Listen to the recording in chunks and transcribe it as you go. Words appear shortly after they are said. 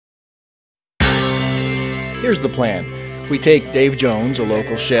Here's the plan. We take Dave Jones, a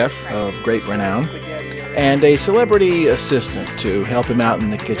local chef of great renown, and a celebrity assistant to help him out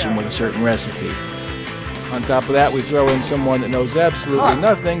in the kitchen with a certain recipe. On top of that, we throw in someone that knows absolutely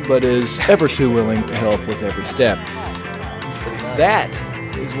nothing but is ever too willing to help with every step. That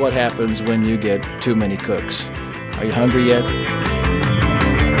is what happens when you get too many cooks. Are you hungry yet?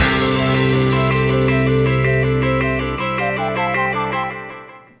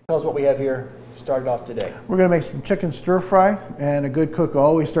 Tell us what we have here. Started off today. We're going to make some chicken stir fry, and a good cook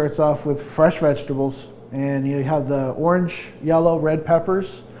always starts off with fresh vegetables. And you have the orange, yellow, red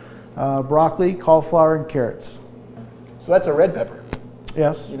peppers, broccoli, cauliflower, and carrots. So that's a red pepper.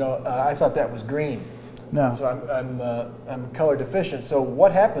 Yes. You know, I thought that was green. No. So I'm color deficient. So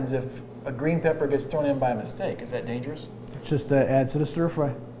what happens if a green pepper gets thrown in by mistake? Is that dangerous? It just adds to the stir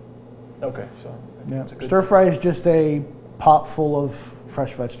fry. Okay, so yeah. Stir fry is just a pot full of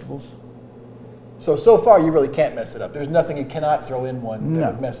fresh vegetables. So far you really can't mess it up. There's nothing you cannot throw in one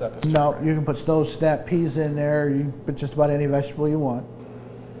that would mess up a stir No, fry. you can put those snap peas in there. You can put just about any vegetable you want.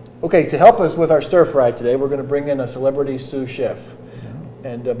 Okay, to help us with our stir fry today, we're going to bring in a celebrity sous chef. Yeah.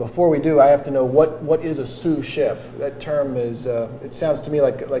 And before we do, I have to know what is a sous chef. That term is, it sounds to me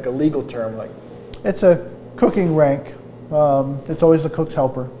like a legal term. It's a cooking rank. It's always the cook's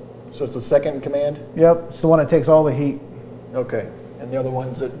helper. So it's the second in command? Yep, it's the one that takes all the heat. Okay. And the other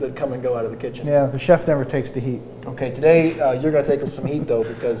ones that come and go out of the kitchen. Yeah, the chef never takes the heat. Okay, today you're going to take some heat though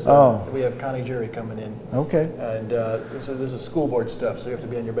because we have Connie Jury coming in. Okay. And this is school board stuff, so you have to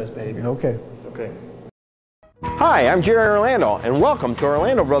be on your best behavior. Okay. Okay. Hi, I'm Jerry Orlando, and welcome to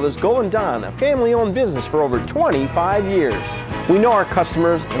Orlando Brothers Golden Dawn, a family-owned business for over 25 years. We know our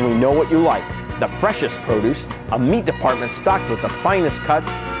customers and we know what you like. The freshest produce, a meat department stocked with the finest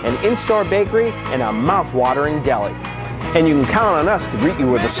cuts, an in-store bakery, and a mouth-watering deli. And you can count on us to greet you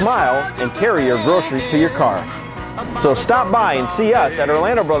with a smile and carry your groceries to your car. So stop by and see us at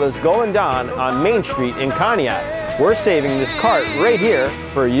Orlando Brothers Golden Dawn on Main Street in Conneaut. We're saving this cart right here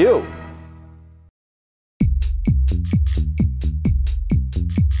for you.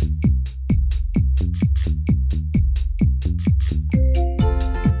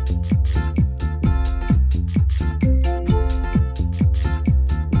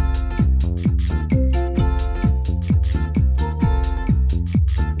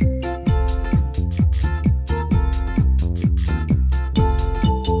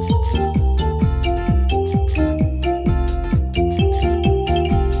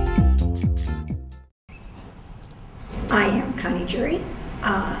 I am Connie Jury.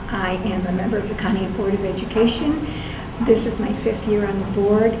 I am a member of the Conneaut Board of Education. This is my 5th year on the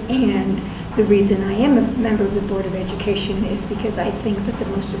board, and the reason I am a member of the Board of Education is because I think that the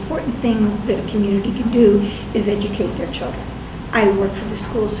most important thing that a community can do is educate their children. I worked for the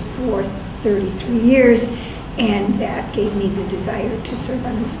schools for 33 years, and that gave me the desire to serve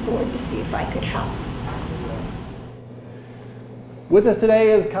on this board to see if I could help. With us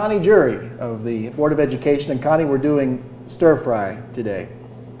today is Connie Jury of the Board of Education. And Connie, we're doing stir fry today.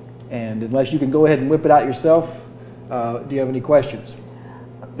 And unless you can go ahead and whip it out yourself, do you have any questions?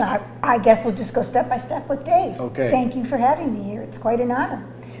 I guess we'll just go step by step with Dave. Okay. Thank you for having me here. It's quite an honor.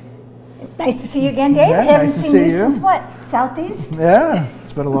 Nice to see you again, Dave. Yeah, I haven't nice to seen see you you since what? Southeast? Yeah,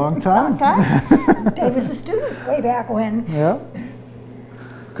 it's been a long time. Long time. Dave was a student way back when. Yeah.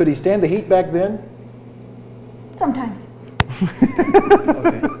 Could he stand the heat back then? Sometimes.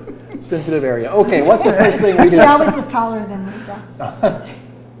 Okay. Sensitive area. Okay, what's the first thing we do? He always was taller than me, though.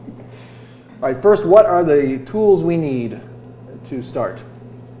 All right, first, what are the tools we need to start?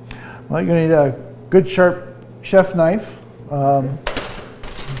 Well, you're going to need a good sharp chef knife.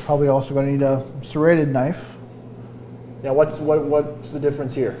 Probably also going to need a serrated knife. Now, what's the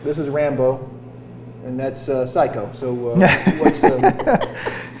difference here? This is Rambo, and that's Psycho. So, what's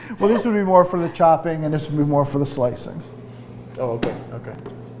the? Well, this would be more for the chopping, and this would be more for the slicing. Oh, okay, okay.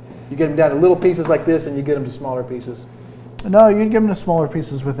 You get them down to little pieces like this, and you get them to smaller pieces. No, you can give them to smaller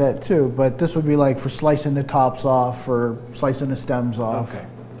pieces with that too, but this would be like for slicing the tops off or slicing the stems off. Okay.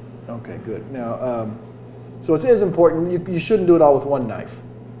 Okay, good. Now, so it is important. You shouldn't do it all with one knife.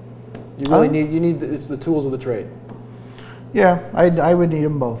 You really need it's the tools of the trade. Yeah, I would need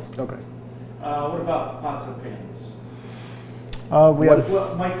them both. Okay. What about pots and pans? We have.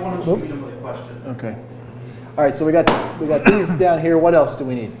 Well, Mike, why don't you lead him with a question? Okay. All right. So we got these down here. What else do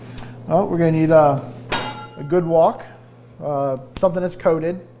we need? Oh, we're going to need a good wok, something that's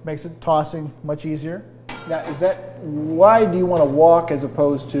coated, makes it tossing much easier. Now, why do you want to wok as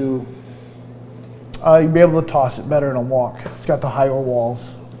opposed to? You'll be able to toss it better in a wok. It's got the higher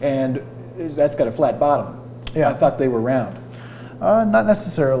walls. And that's got a flat bottom. Yeah. I thought they were round. Not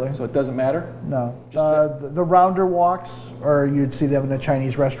necessarily. So it doesn't matter? No. Just The rounder woks, or you'd see them in the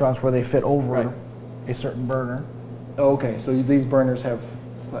Chinese restaurants where they fit over Right. a certain burner. Oh, okay, so these burners have,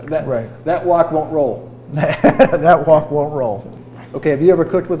 that, Right. that wok won't roll. That wok won't roll. Okay, have you ever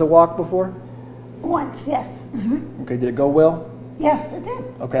cooked with a wok before? Once, yes. Okay, did it go well? Yes, it did.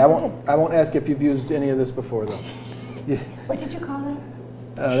 Okay, Yes, I it won't, I won't ask if you've used any of this before, though. Yeah, did. What did you call it?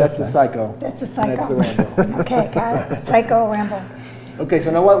 that's the Psycho. That's the And Psycho. that's the Rambo. Okay, got it. Psycho Rambo. Okay, so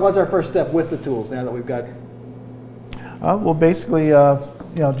now what's our first step with the tools, now that we've got, Well, basically,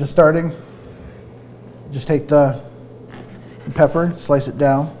 just starting, just take the pepper, slice it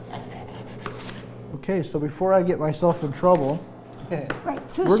down. Okay, so before I get myself in trouble, Right,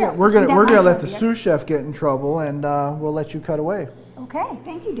 sous we're chef. gonna Isn't that my let the job sous chef get in trouble, and we'll let you cut away. here? Okay,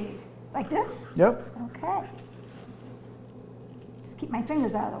 thank you, Dave. Like this? Yep. Okay. Just keep my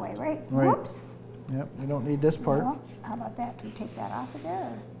fingers out of the way, right? Right. Whoops. Yep. You don't need this part. No. How about that? Can you take that off of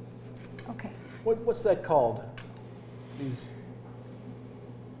there? Okay. what's that called? These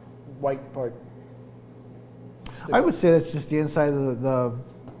white part? I would say that's just the inside of the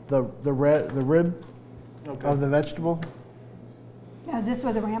rib Okay. of the vegetable. Now, is this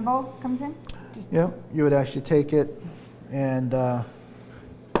where the Rambo comes in? Just Yep. You would actually take it and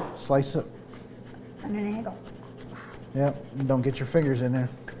slice it. on an angle. Yep. And don't get your fingers in there.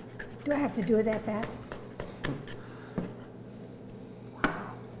 Do I have to do it that fast?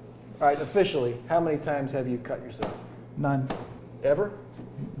 All right, officially, how many times have you cut yourself? None. Ever?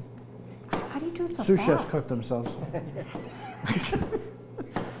 How do you do it so Sous fast? chefs cook themselves.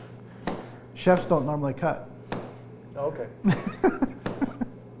 Chefs don't normally cut. Oh, okay.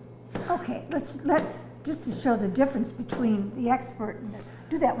 Okay, just to show the difference between the expert and the,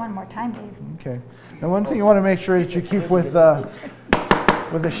 do that one more time, Dave. Okay. Now, one thing you want to make sure that you keep with the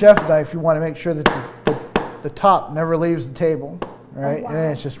chef knife, you want to make sure that the top never leaves the table, all right? wow. And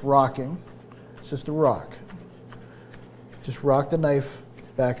then it's just rocking. It's just a rock. Just rock the knife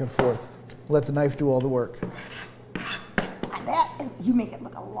back and forth. Let the knife do all the work. That is, you make it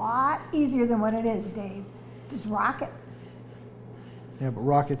look a lot easier than what it is, Dave. Just rock it. Yeah, but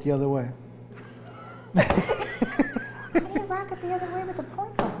rock it the other way. How do you rock it the other way with the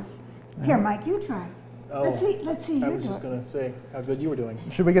point gun? Here, Mike, you try. Oh, Let's see I you was do just it. going to say how good you were doing.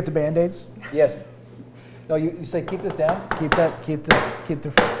 Should we get the Band-Aids? Yes. No, you say keep this down? Keep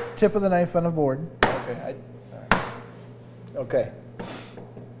the tip of the knife on the board. Okay. All right. Okay.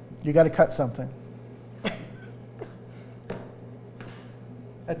 You got to cut something.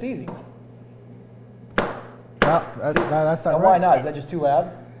 That's easy. No, that's not Now, right. why not? Is that just too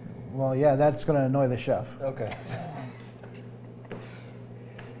loud? Well, yeah, that's going to annoy the chef. Okay.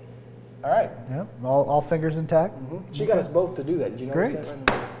 All right. Yep, all fingers intact. She got us both to do that. Did you notice Great.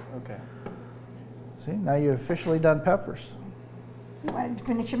 that? Okay. See, now you've officially done peppers. You want to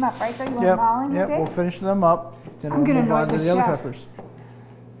finish them up, right? So you want Yep, them all in there, yep, we'll Dave? finish them up. Then I'm we'll gonna move on annoy to the the other chef. peppers.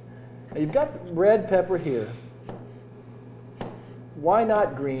 Now, you've got red pepper here. Why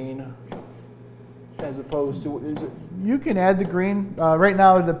not green as opposed to, is it, You can add the green. Right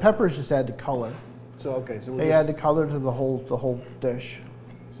now, the peppers just add the color. so okay, so we're They just, add the color to the whole dish.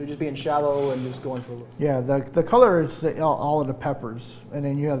 so you're just being shallow and just going for, Yeah, the color is all of the peppers, and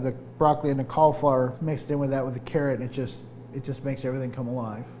then you have the broccoli and the cauliflower mixed in with that with the carrot. And it just makes everything come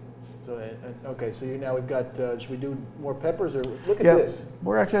alive. so, okay, so now we've got, should we do more peppers or, look at Yep, this.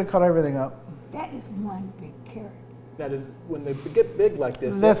 we're actually gonna cut everything up. That is one big carrot. That is, when they get big like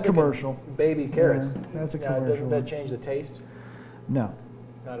this. That's looking commercial. Baby carrots. Yeah, that's a Now, commercial doesn't that one. change the taste? No,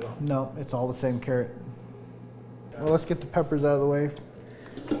 Not at all. no, it's all the same carrot. Well, let's get the peppers out of the way.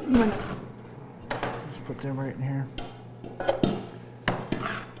 You want Just put them right in here.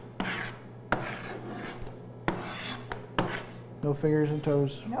 No fingers and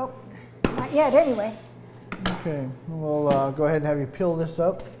toes. nope, not yet anyway. Okay, we'll go ahead and have you peel this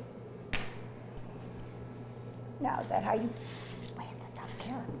up. Now, is that how you, boy, it's a tough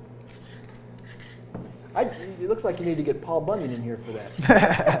carrot. It looks like you need to get Paul Bunyan in here for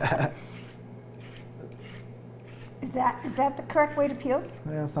that. Is that the correct way to peel?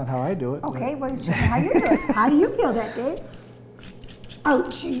 That's not how I do it. but- Okay, well, show me how you do it. How do you peel that, Dave? Oh,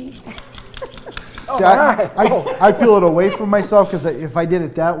 jeez. See, I peel it away from myself because if I did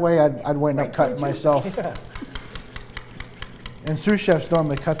it that way, I'd wind up cutting myself. Yeah. And sous chefs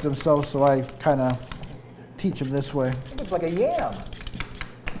normally cut themselves, so I kind of teach them this way. It looks like a yam.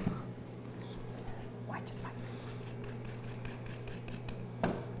 Watch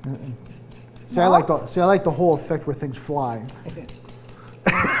it. See, I like the whole effect where things fly.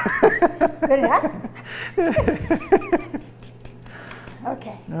 Good enough?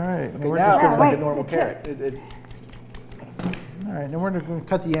 Okay. All right, Okay, we're now it just looks wait, like a normal the carrot. It's all All right, then we're going to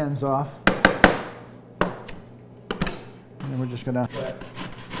cut the ends off. And then we're just going to...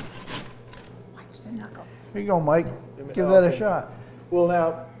 Watch the knuckles. Here you go, Mike. Give that a Okay. shot. Well,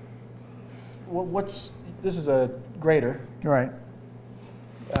 now, this is a grater. All right.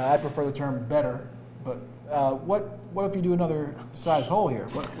 I prefer the term better, but what if you do another size hole here?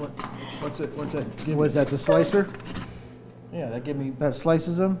 What's that give Was me? that the slicer? Yeah, that give me. That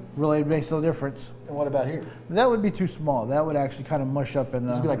slices them? Really makes no difference. And what about here? That would be too small. That would actually kind of mush up in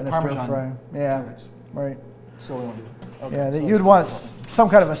the, This would be like in the stir Parmesan fry. Yeah, carrots. right. So we won't do it. Okay, Yeah, so you'd want some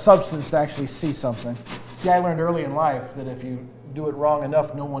kind of a substance to actually see something. See, I learned early in life that if you do it wrong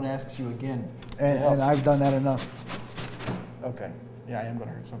enough, no one asks you again to help. And I've done that enough. Okay. Yeah, I am going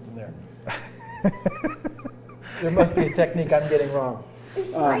to hurt something there. There must be a technique I'm getting wrong.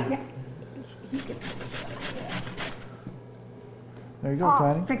 Right now. There you go, Oh,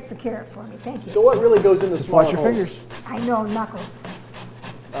 Connie. fix the carrot for me, thank you. So what really goes in the Just smaller watch your holes? fingers. I know knuckles.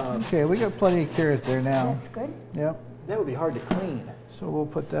 Okay, we got plenty of carrot there now. That's good. Yep. That would be hard to clean. So we'll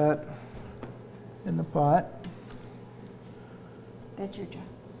put that in the pot. That's your job.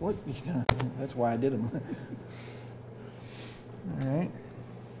 What? That's why I did them. All right.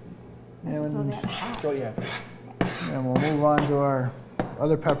 Let's And, throw that hot. So yeah. and we'll move on to our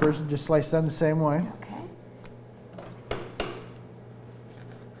other peppers and just slice them the same way. Okay.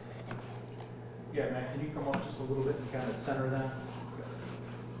 Yeah, Matt, can you come up just a little bit and kind of center that?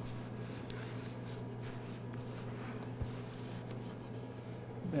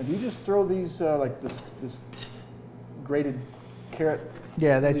 Now, do you just throw these like this grated carrot?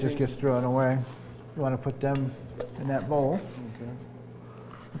 Yeah, that just leavings? gets thrown away. You want to put them in that bowl. Okay.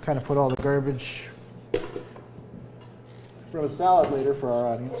 Kind of put all the garbage. Throw a salad later for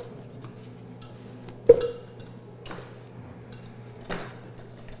our audience.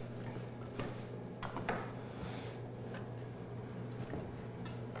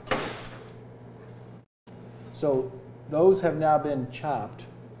 So those have now been chopped.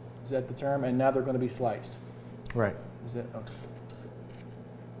 Is that the term? And now they're going to be sliced. Right. Is that okay?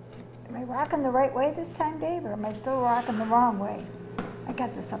 Am I rocking the right way this time, Dave, or am I still rocking the wrong way? I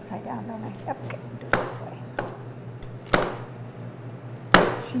got this upside down, don't I? Yep, okay, do it this way.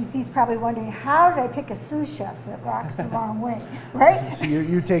 He's probably wondering, how did I pick a sous chef that rocks the wrong way, right? So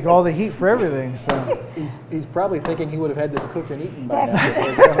you take all the heat for everything. So He's probably thinking he would have had this cooked and eaten by now.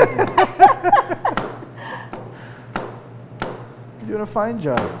 you're doing a fine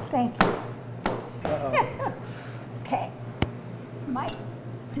job. Thank you. Okay. Mike,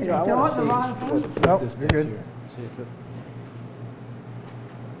 did You know, I do wanna it the see wrong what thing? this Nope, does you're good. here. See if it.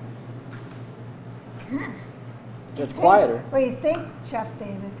 It's quieter. What do you think, Chef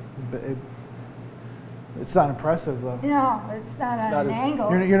David? But it's not impressive though. No, it's not at Not an as- angle.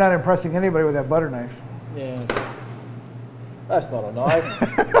 You're not impressing anybody with that butter knife. Yeah. That's not a knife.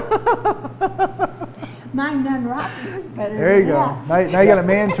 Mine done rocky was better There you than go. that. Now you got a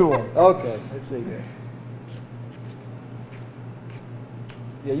man tool. Okay, let's see here.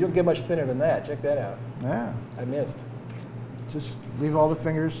 Yeah, you don't get much thinner than that. Check that out. Yeah. I missed. Just leave all the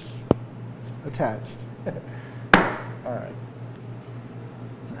fingers attached. All right.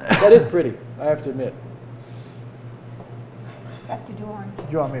 That is pretty, I have to admit. Have to do orange. Do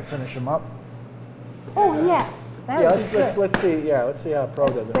you want me to finish them up? Oh, yes, that Yeah, would be good. let's see. Yeah, let's see how pro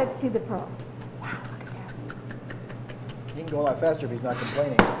does it. Let's see the pro. Wow, look at that. He can go a lot faster if he's not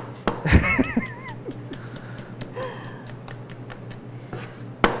complaining.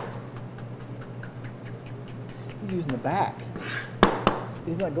 He's using the back.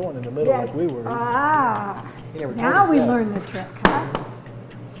 He's not going in the middle like we were. Ah, He never told now us we that. learned the trick, huh?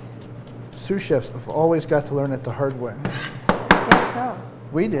 Sous chefs have always got to learn it the hard way. I guess so.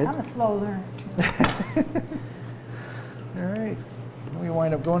 We did. I'm a slow learner, too. All right. We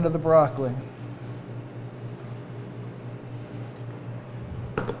wind up going to the broccoli.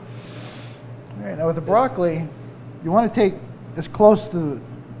 All right. Now with the broccoli, you want to take as close to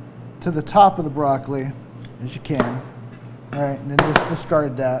the top of the broccoli as you can. All right, and then just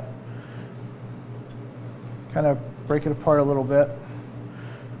discard that. Kind of break it apart a little bit.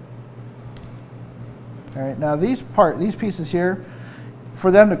 All right. Now these pieces here,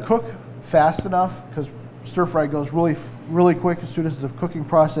 for them to cook fast enough, because stir fry goes really quick as soon as the cooking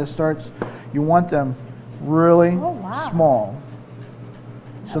process starts. You want them really Oh, wow. small.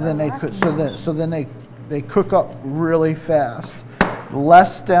 So then they could. So then they cook up really fast. The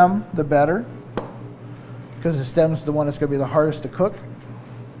less stem, the better, because the stem's the one that's going to be the hardest to cook.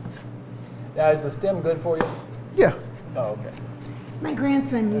 Now, is the stem good for you? Yeah. Oh, okay. My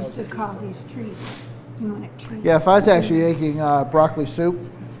grandson used to call these trees. You want it trees? Yeah. If I was actually making broccoli soup,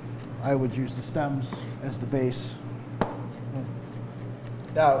 I would use the stems as the base.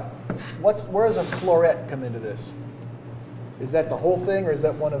 Now, where does a floret come into this? Is that the whole thing, or is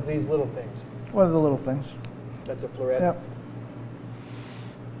that one of these little things? One of the little things. That's a floret? Yep.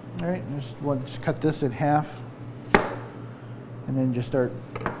 All right, just cut this in half, and then just start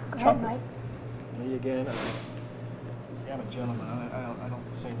Go ahead, chopping. Mike. Me again. See, I'm a gentleman. I don't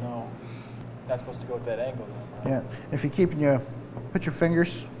say no. Not supposed to go at that angle, though. Yeah. If you put your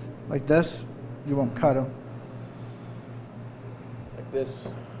fingers like this, you won't cut them. Like this.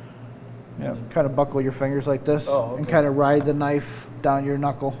 Yeah. Kind of buckle your fingers like this, Oh, and okay. kind of ride the knife down your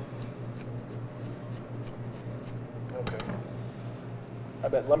knuckle. Okay. I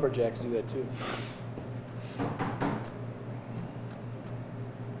bet lumberjacks do that too.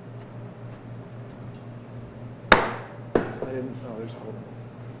 I didn't. Oh, there's a hole.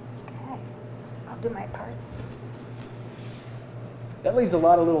 Okay, I'll do my part. That leaves a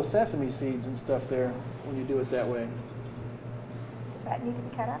lot of little sesame seeds and stuff there when you do it that way. Does that need to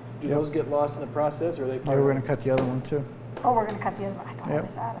be cut up? Do Yep. those get lost in the process, or are they Yeah, part we're of going to cut the other one too. Oh, we're gonna cut the other one. I thought I Yep.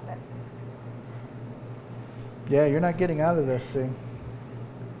 was out of it. Yeah, you're not getting out of this, see.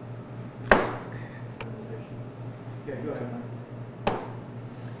 Yeah, go ahead.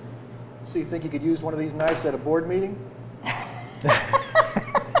 So you think you could use one of these knives at a board meeting?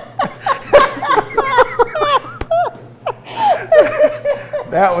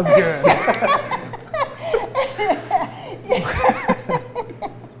 That was good.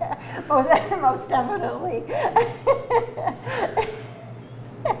 Most definitely.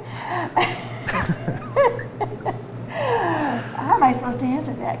 How am I supposed to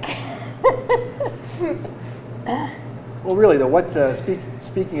answer that? Well, really, though,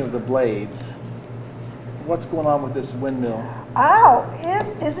 speaking of the blades, what's going on with this windmill? Oh,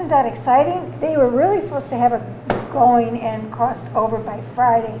 isn't that exciting? They were really supposed to have it going and crossed over by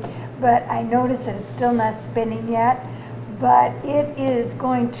Friday, but I noticed that it's still not spinning yet. But it is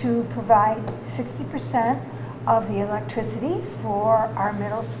going to provide 60% of the electricity for our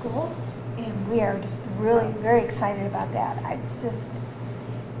middle school, and we are just really very excited about that. It's just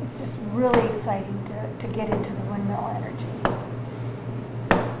really exciting to get into the windmill energy.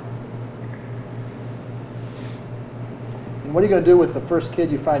 And what are you going to do with the first kid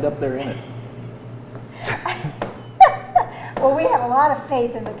you find up there in it? Well, we have a lot of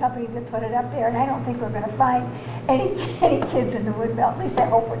faith in the company that put it up there, and I don't think we're going to find any kids in the windmill. At least I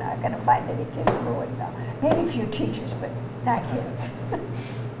hope we're not going to find any kids in the windmill. Maybe a few teachers, but not kids.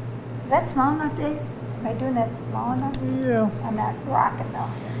 Is that small enough, Dave? Am I doing that small enough? Yeah. I'm not rocking though.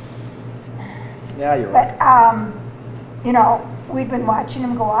 Yeah, you're right. But you know, we've been watching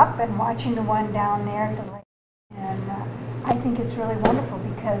them go up and watching the one down there at the lake, and I think it's really wonderful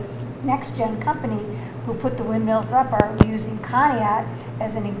because Next Gen Company, who put the windmills up, are using Connie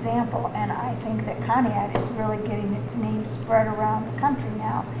as an example, and I think that Connie is really getting its name spread around the country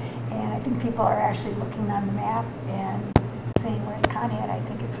now, and I think people are actually looking on the map and saying, where's Connie? I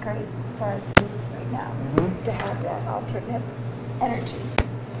think it's great for us right now to have that alternate energy.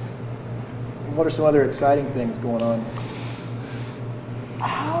 And what are some other exciting things going on?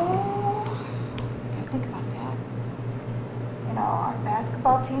 Oh, I think about that. You know, our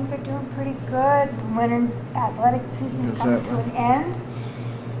basketball teams are doing pretty good. The winter athletic season's coming to an end,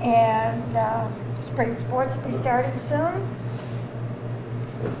 and spring sports will be starting soon.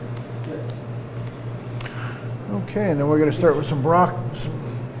 Okay, and then we're going to start with some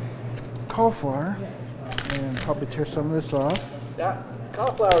cauliflower, and probably tear some of this off. Now,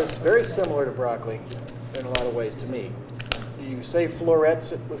 cauliflower is very similar to broccoli in a lot of ways to me. You say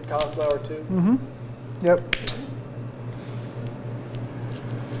florets with cauliflower too? Mm-hmm. Yep.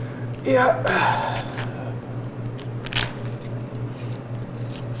 Yeah.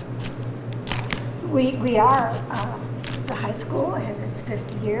 We are the high school in its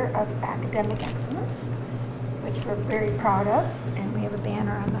 5th year of academic excellence, which we're very proud of, and we have a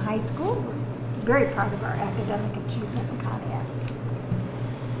banner on the high school. We're very proud of our academic achievement in Connie.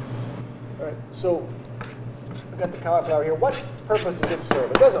 All right, so I've got the cauliflower here. What purpose does it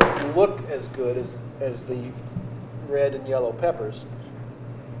serve? It doesn't look as good as the red and yellow peppers.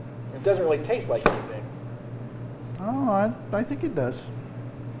 It doesn't really taste like anything. Oh, I think it does.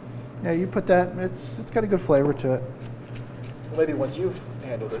 Yeah, you put that, it's got a good flavor to it. Well, maybe once you've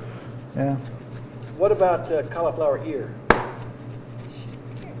handled it. Yeah. What about cauliflower ear?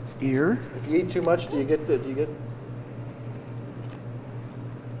 Ear? If you eat too much, do you get?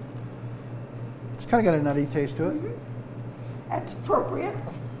 It's kind of got a nutty taste to it. That's appropriate.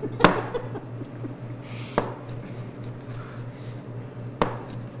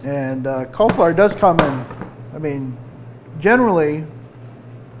 And cauliflower does come in, I mean, generally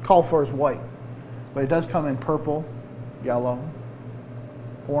cauliflower is white, but it does come in purple, yellow,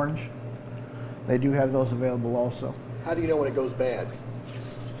 orange. They do have those available also. How do you know when it goes bad?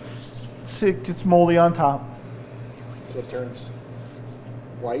 See, it's moldy on top. So it turns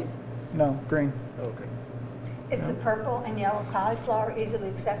white? No, green. Okay. Is the purple and yellow cauliflower easily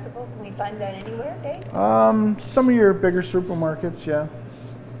accessible? Can we find that anywhere, Dave? Some of your bigger supermarkets, yeah.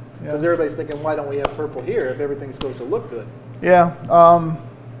 Because everybody's thinking, why don't we have purple here if everything's supposed to look good? Yeah.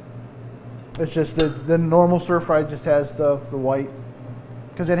 It's just the normal stir fry just has the white,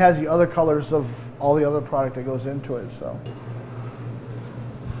 because it has the other colors of all the other product that goes into it. So.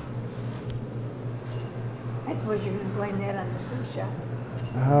 I suppose you're going to blame that on the sous chef.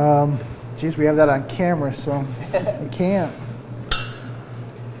 Geez, we have that on camera, so you can't.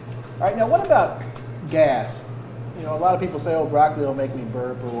 All right, now what about gas? You know, a lot of people say, oh, broccoli will make me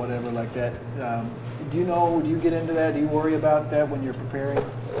burp or whatever like that. Do you get into that? Do you worry about that when you're preparing a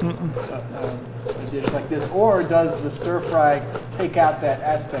dish like this? Or does the stir fry take out that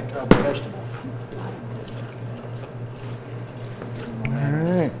aspect of the vegetable? All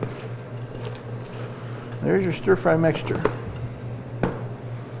right. There's your stir fry mixture.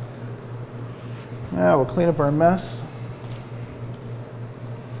 Now we'll clean up our mess.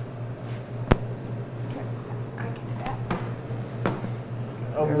 I can do that.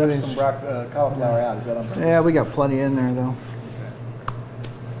 Oh, we left some cauliflower out. Is that on purpose? Yeah, we got plenty in there though.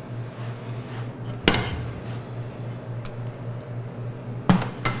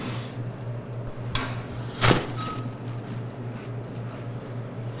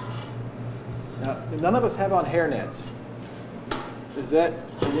 Now, none of us have on hairnets. Is that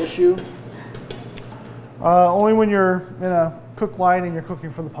an issue? Only when you're in a cook line and you're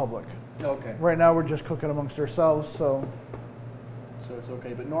cooking for the public. Okay. Right now we're just cooking amongst ourselves, so So it's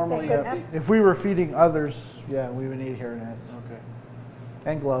okay, but normally good enough? if we were feeding others, yeah, we would need hairnets Okay.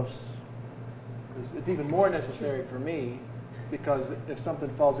 and gloves. 'Cause it's even more necessary for me because if something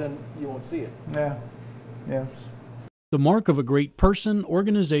falls in, you won't see it. Yeah, yeah. The mark of a great person,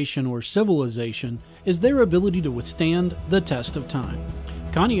 organization, or civilization is their ability to withstand the test of time.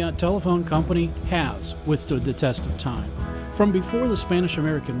 Connie Telephone Company has withstood the test of time. From before the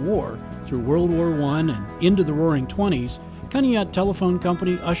Spanish-American War through World War I and into the Roaring '20s, Connie Telephone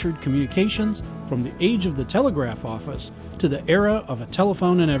Company ushered communications from the age of the telegraph office to the era of a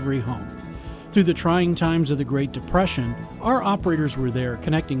telephone in every home. Through the trying times of the Great Depression, our operators were there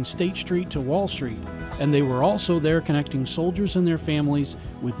connecting State Street to Wall Street, and they were also there connecting soldiers and their families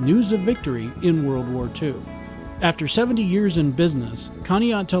with news of victory in World War II. After 70 years in business,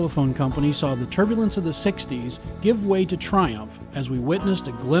 Connie Telephone Company saw the turbulence of the 60s give way to triumph as we witnessed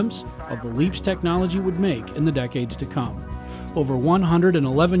a glimpse of the leaps technology would make in the decades to come. Over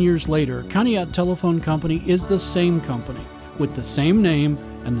 111 years later, Connie Telephone Company is the same company, with the same name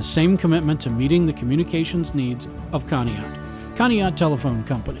and the same commitment to meeting the communications needs of Connie Telephone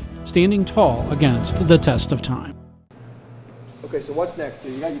Company, standing tall against the test of time. Okay, so what's next?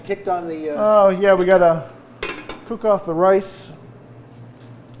 You kicked on the... Oh yeah, we gotta cook off the rice,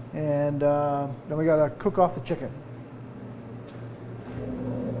 and then we gotta cook off the chicken.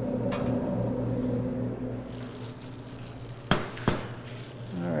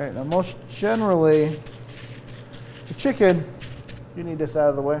 All right, now most generally, the chicken, you need this out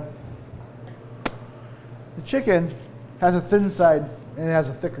of the way. The chicken has a thin side and it has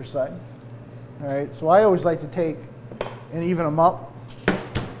a thicker side. All right, so I always like to take and even them up.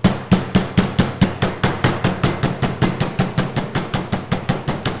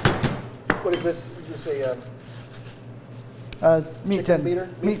 What is this? Is this a Meat chicken beater?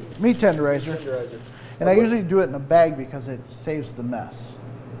 meat tenderizer. tenderizer? And I usually do it in a bag because it saves the mess.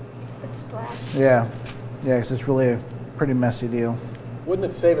 It's splash. Yeah, because it's really a pretty messy deal. Wouldn't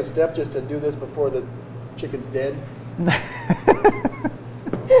it save a step just to do this before the chicken's dead? Do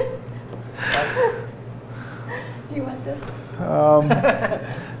you want this?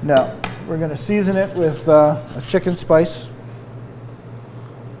 No, we're going to season it with a chicken spice.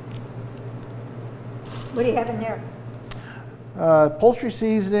 What do you have in there? Poultry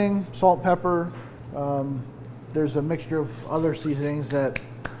seasoning, salt, pepper. There's a mixture of other seasonings that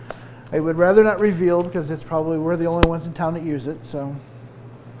I would rather not reveal because it's probably we're the only ones in town that use it. So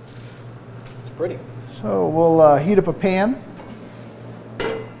It's pretty. So we'll heat up a pan.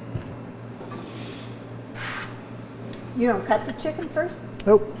 You don't cut the chicken first?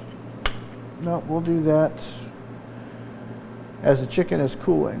 Nope. No, we'll do that as the chicken is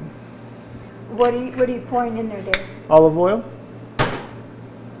cooling. What are you pouring in there, Dave? Olive oil. A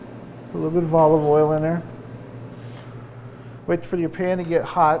little bit of olive oil in there. Wait for your pan to get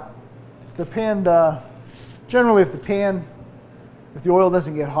hot. If the pan, generally if the oil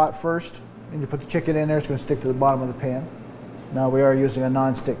doesn't get hot first and you put the chicken in there, it's going to stick to the bottom of the pan. Now we are using a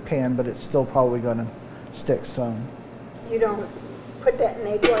non-stick pan, but it's still probably going to stick some. You don't put that in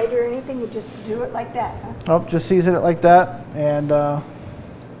egg white or anything, you just do it like that, huh? Oh, just season it like that, and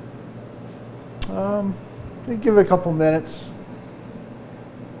give it a couple minutes.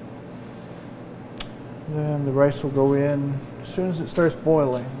 Then the rice will go in as soon as it starts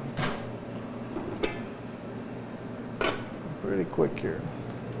boiling. Pretty quick here.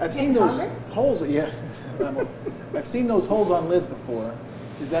 I've seen those holes, yeah. I've seen those holes on lids before.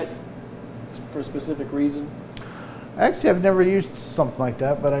 Is that for a specific reason? Actually, I've never used something like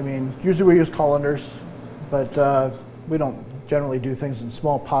that, but I mean, usually we use colanders, but we don't generally do things in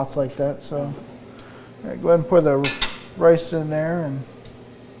small pots like that. So, all right, go ahead and pour the rice in there, and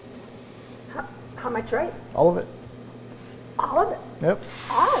How much rice? all of it. All of it? Yep.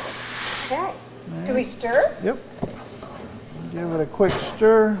 All of it. Okay. Do we stir? Yep. Give it a quick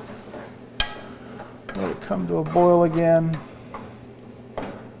stir. Let it come to a boil again.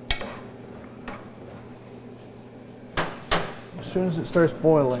 As soon as it starts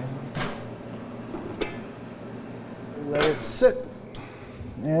boiling, let it sit.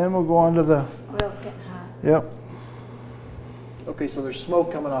 And we'll go on to the, Oil's getting hot. yep. Okay, so there's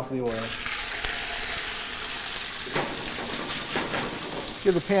smoke coming off the oil.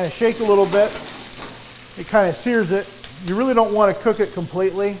 Give the pan a shake a little bit. It kind of sears it. You really don't want to cook it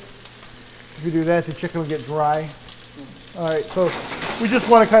completely. If you do that, the chicken will get dry. All right, so we just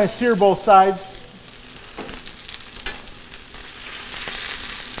want to kind of sear both sides.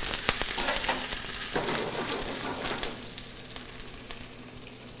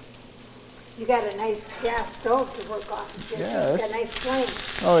 You got a nice gas stove to work off. Yeah, You got a nice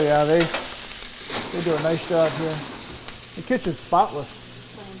flame Oh yeah, they do a nice job here. The kitchen's spotless.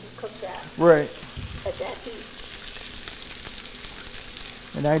 when you cook that Right. at that heat.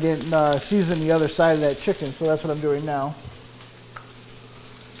 And I didn't season the other side of that chicken, so that's what I'm doing now.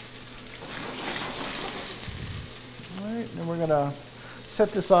 All right, then we're gonna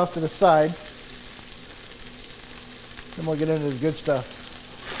set this off to the side. Then we'll get into the good stuff.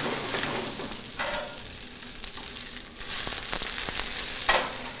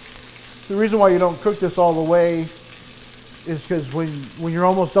 The reason why you don't cook this all the way is because when you're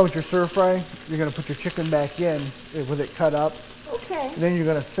almost done with your stir fry, you're gonna put your chicken back in with it cut up. Okay. And then you're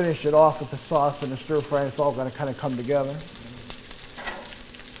going to finish it off with the sauce and the stir fry. It's all going to kind of come together.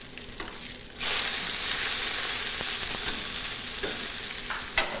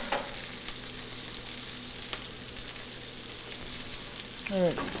 All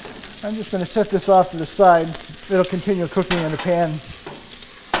right, I'm just going to set this off to the side. It'll continue cooking in the pan.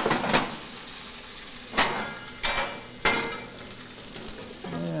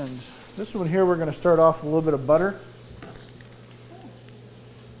 And this one here, we're going to start off with a little bit of butter.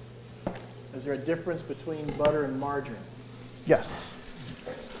 Is there a difference between butter and margarine? Yes.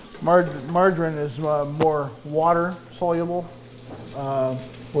 Margarine is more water soluble,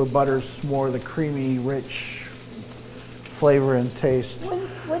 where butter's more the creamy, rich flavor and taste.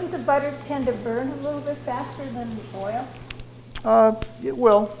 Wouldn't the butter tend to burn a little bit faster than the oil? It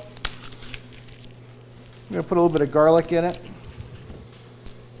will. I'm going to put a little bit of garlic in it.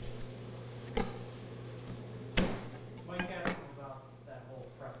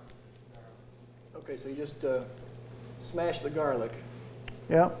 Okay, so you just smash the garlic.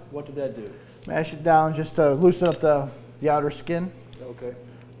 Yeah. What did that do? Mash it down just to loosen up the outer skin. Okay.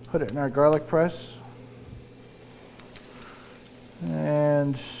 Put it in our garlic press.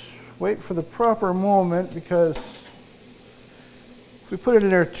 And wait for the proper moment, because if we put it in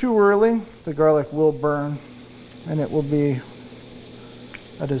there too early, the garlic will burn and it will be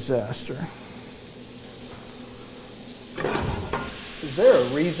a disaster. Is there a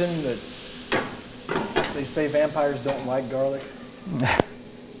reason that they say vampires don't like garlic?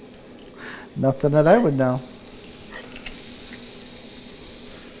 Nothing that I would know.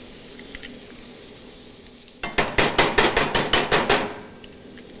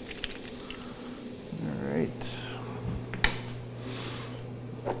 All right.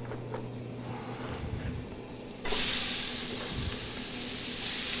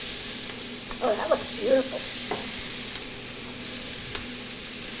 Oh, that looks beautiful.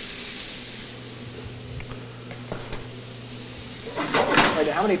 All right,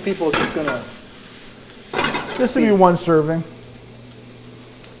 now how many people is this gonna? This will be one serving.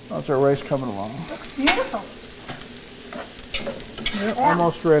 That's our rice coming along. Looks beautiful. Yep, Yeah.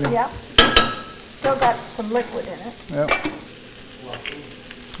 almost ready. Yep. Still got some liquid in it. Yep.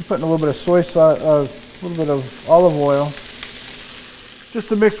 I'm putting a little bit of soy sauce, a little bit of olive oil, just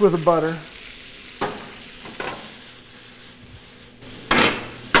to mix with the butter.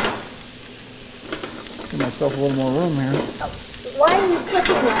 And my myself a little more room here. Why are you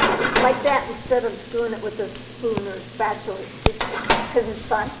cooking that like that instead of doing it with a spoon or spatula? Just because it's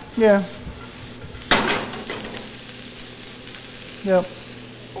fun? Yeah. Yep. I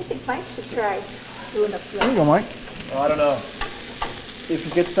think Mike should try doing a flip. There you go, Mike. Oh, I don't know. If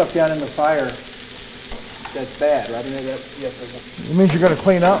you get stuff down in the fire, that's bad, right? I mean, It means you're going to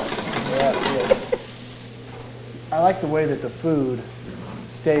clean up. yes. I like the way that the food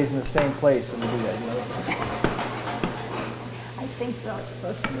stays in the same place when you do that. You notice that? I think though it's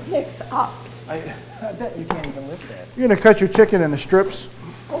supposed to mix up. I bet you can't even lift that. You're going to cut your chicken into strips.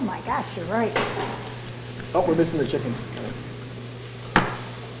 Oh my gosh, you're right. Oh, we're missing the chicken.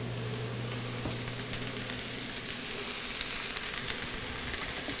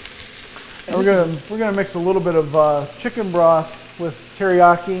 And we're gonna mix a little bit of chicken broth with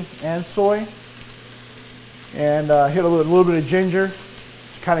teriyaki and soy, and hit a little bit of ginger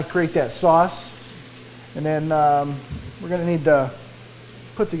to kind of create that sauce. And then we're gonna need to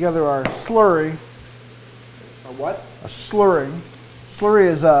put together our slurry. A what? A slurry. Slurry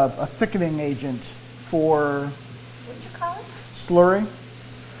is a thickening agent for What'd you call it? slurry.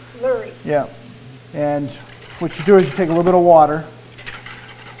 Slurry. Yeah. And what you do is you take a little bit of water,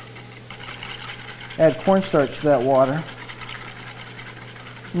 add cornstarch to that water.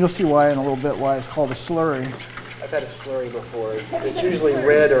 And you'll see why in a little bit why it's called a slurry. I've had a slurry before. It's usually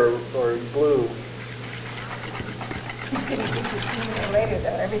red or blue. It's going to get you sooner or later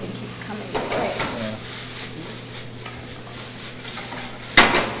though. Everything keeps coming your way.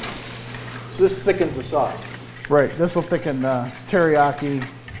 So this thickens the sauce. Right. This will thicken the teriyaki.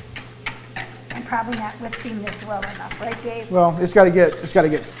 I'm probably not whisking this well enough, right, Dave? Well, it's got to get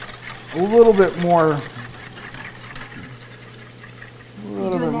a little bit more.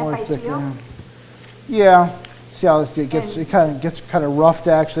 By feel? Yeah. See how it gets? It kind of gets kind of roughed.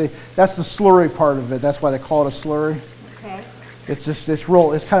 Actually, that's the slurry part of it. That's why they call it a slurry. Okay. It's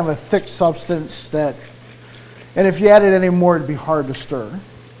kind of a thick substance that, and if you added any more, it'd be hard to stir.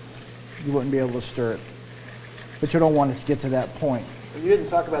 You wouldn't be able to stir it. But you don't want it to get to that point. You didn't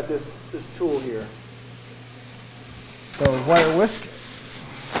talk about this tool here. The wire whisk.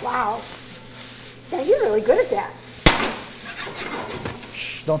 Wow. Yeah, you're really good at that.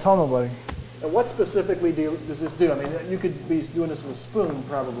 Shh, don't tell nobody. And what specifically does this do? I mean, you could be doing this with a spoon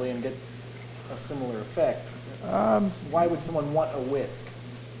probably and get a similar effect. Why would someone want a whisk?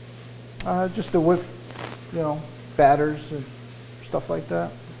 Just to whip, batters and stuff like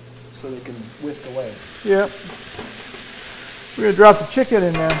that. So they can whisk away. Yep. We're going to drop the chicken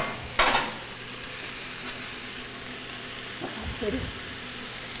in there. Pretty.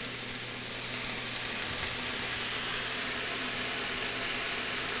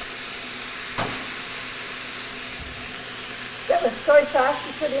 That was soy sauce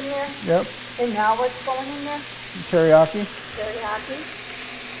you put in there? Yep. And now what's going in there? Teriyaki. Teriyaki.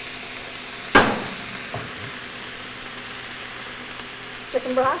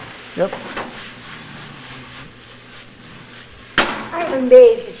 Chicken broth? Yep. I'm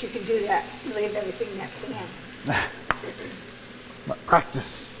amazed that you can do that. You leave everything in that pan.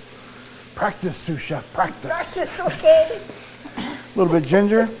 Practice. Practice, sous chef. Practice. Practice, okay. A little bit of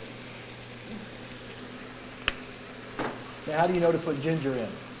ginger. Now, how do you know to put ginger in?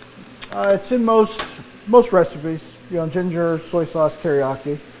 It's in most recipes. Ginger, soy sauce,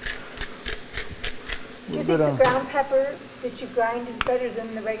 teriyaki. Do you think the ground pepper that you grind is better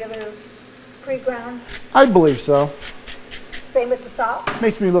than the regular pre-ground? I believe so. Same with the salt?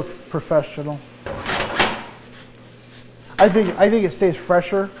 Makes me look professional. I think it stays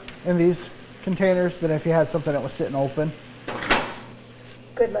fresher in these containers than if you had something that was sitting open.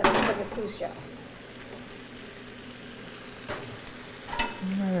 Good lesson for the sous chef. All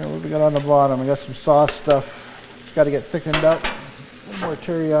right, what do we got on the bottom? We got some sauce stuff. It's got to get thickened up. A little more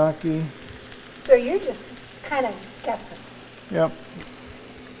teriyaki. So you're just kind of guessing. Yep.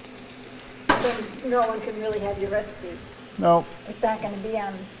 So no one can really have your recipe. Nope. It's not going to be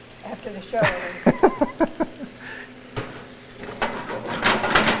on after the show.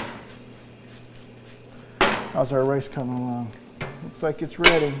 How's our rice coming along? Looks like it's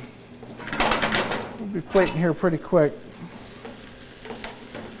ready. We'll be plating here pretty quick.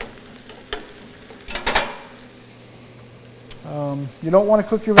 You don't want to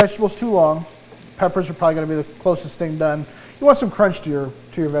cook your vegetables too long. Peppers are probably going to be the closest thing done. You want some crunch to your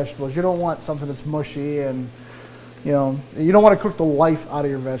vegetables. You don't want something that's mushy, and you don't want to cook the life out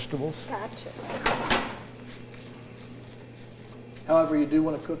of your vegetables. Gotcha. However, you do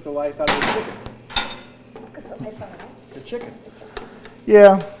want to cook the life out of the chicken. Cook the life out of it. The chicken.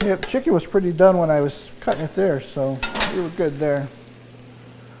 Yeah, chicken was pretty done when I was cutting it there, so we were good there.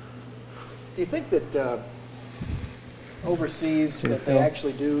 Do you think that overseas See, that they Phil.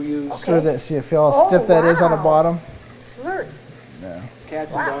 actually do use Stir that, see how Oh, stiff that is on the wow. bottom? Slurry. Yeah.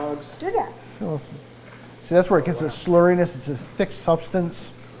 cats Wow. and dogs. Do that. See, that's where it gets its slurriness. It's a thick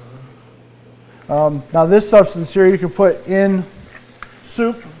substance. Now this substance here you can put in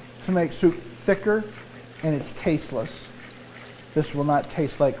soup to make soup thicker, and it's tasteless. This will not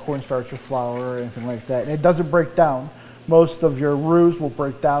taste like cornstarch or flour or anything like that. And it doesn't break down. Most of your roux will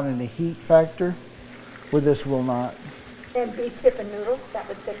break down in the heat factor, where this will not. And beef tip and noodles, that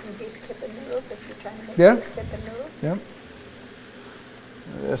would thicken beef tip and noodles if you're trying to make Yeah. beef tip and noodles. Yep.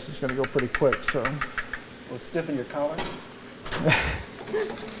 This is going to go pretty quick, so. Will it stiffen your collar?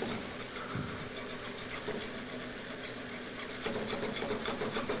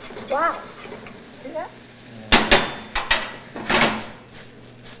 Wow. See that?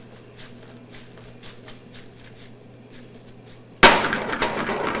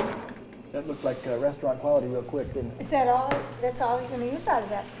 That looked like restaurant quality real quick, didn't it? Is that all? That's all you're going to use out of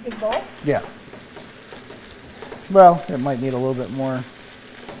that big bowl? Yeah. Well, it might need a little bit more.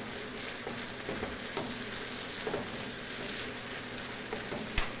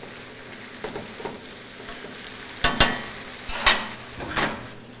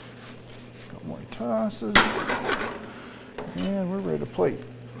 Couple more tosses. And we're ready to plate.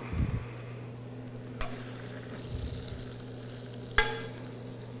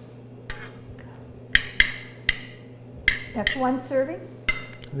 That's one serving?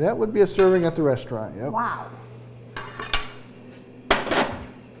 That would be a serving at the restaurant, yep. Wow.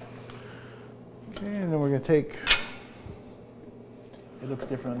 Okay, and then we're going to take It looks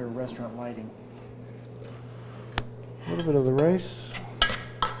different under restaurant lighting. a little bit of the rice.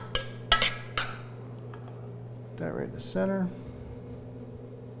 Put that right in the center.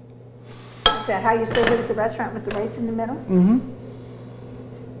 Is that how you serve it at the restaurant, with the rice in the middle? Mm-hmm.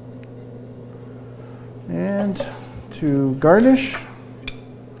 And to garnish,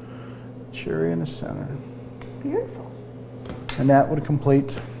 cherry in the center. Beautiful. And that would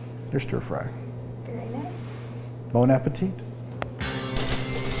complete your stir fry. Very nice. Bon appetit.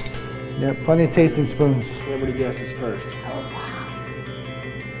 Yep, plenty of tasting spoons. Celebrity guest is first. Oh, wow.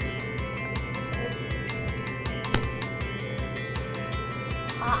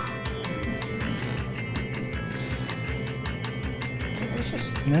 Ah.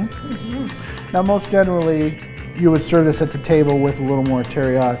 Delicious. Yeah. Now, most generally, you would serve this at the table with a little more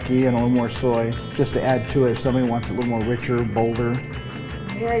teriyaki and a little more soy, just to add to it if somebody wants it a little more richer, bolder.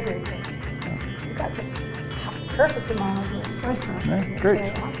 Very, very good. You got the perfect amount of the soy sauce. Yeah, in the great.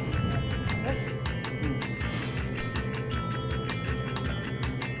 teriyaki. It's delicious.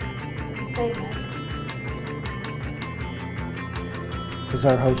 Say that. Does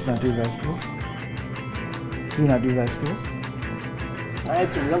our host not do vegetables? Do not do vegetables? I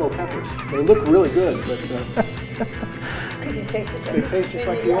had some yellow peppers. They look really good, but Could you taste the they difference? taste just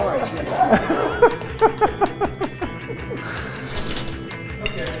like the between orange.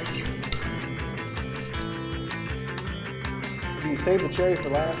 Do you save the cherry for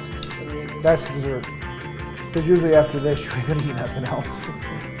last? That's dessert. Because usually after this, you're going to eat nothing else.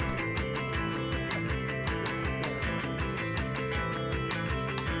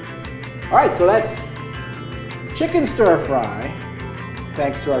 All right, so that's chicken stir fry.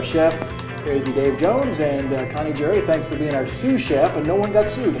 Thanks to our chef, Crazy Dave Jones, and Connie Jerry. Thanks for being our sous chef, and no one got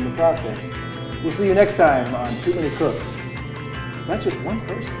sued in the process. We'll see you next time on Too Many Cooks. So that's just one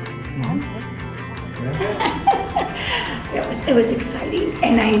person. It was exciting,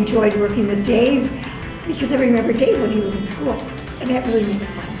 and I enjoyed working with Dave because I remember Dave when he was in school, and that really made it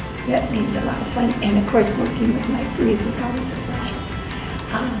fun. That made it a lot of fun, and of course working with Mike Breeze is always a pleasure.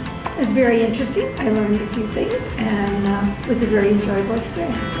 It was very interesting. I learned a few things, and it was a very enjoyable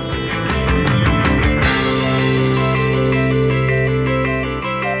experience.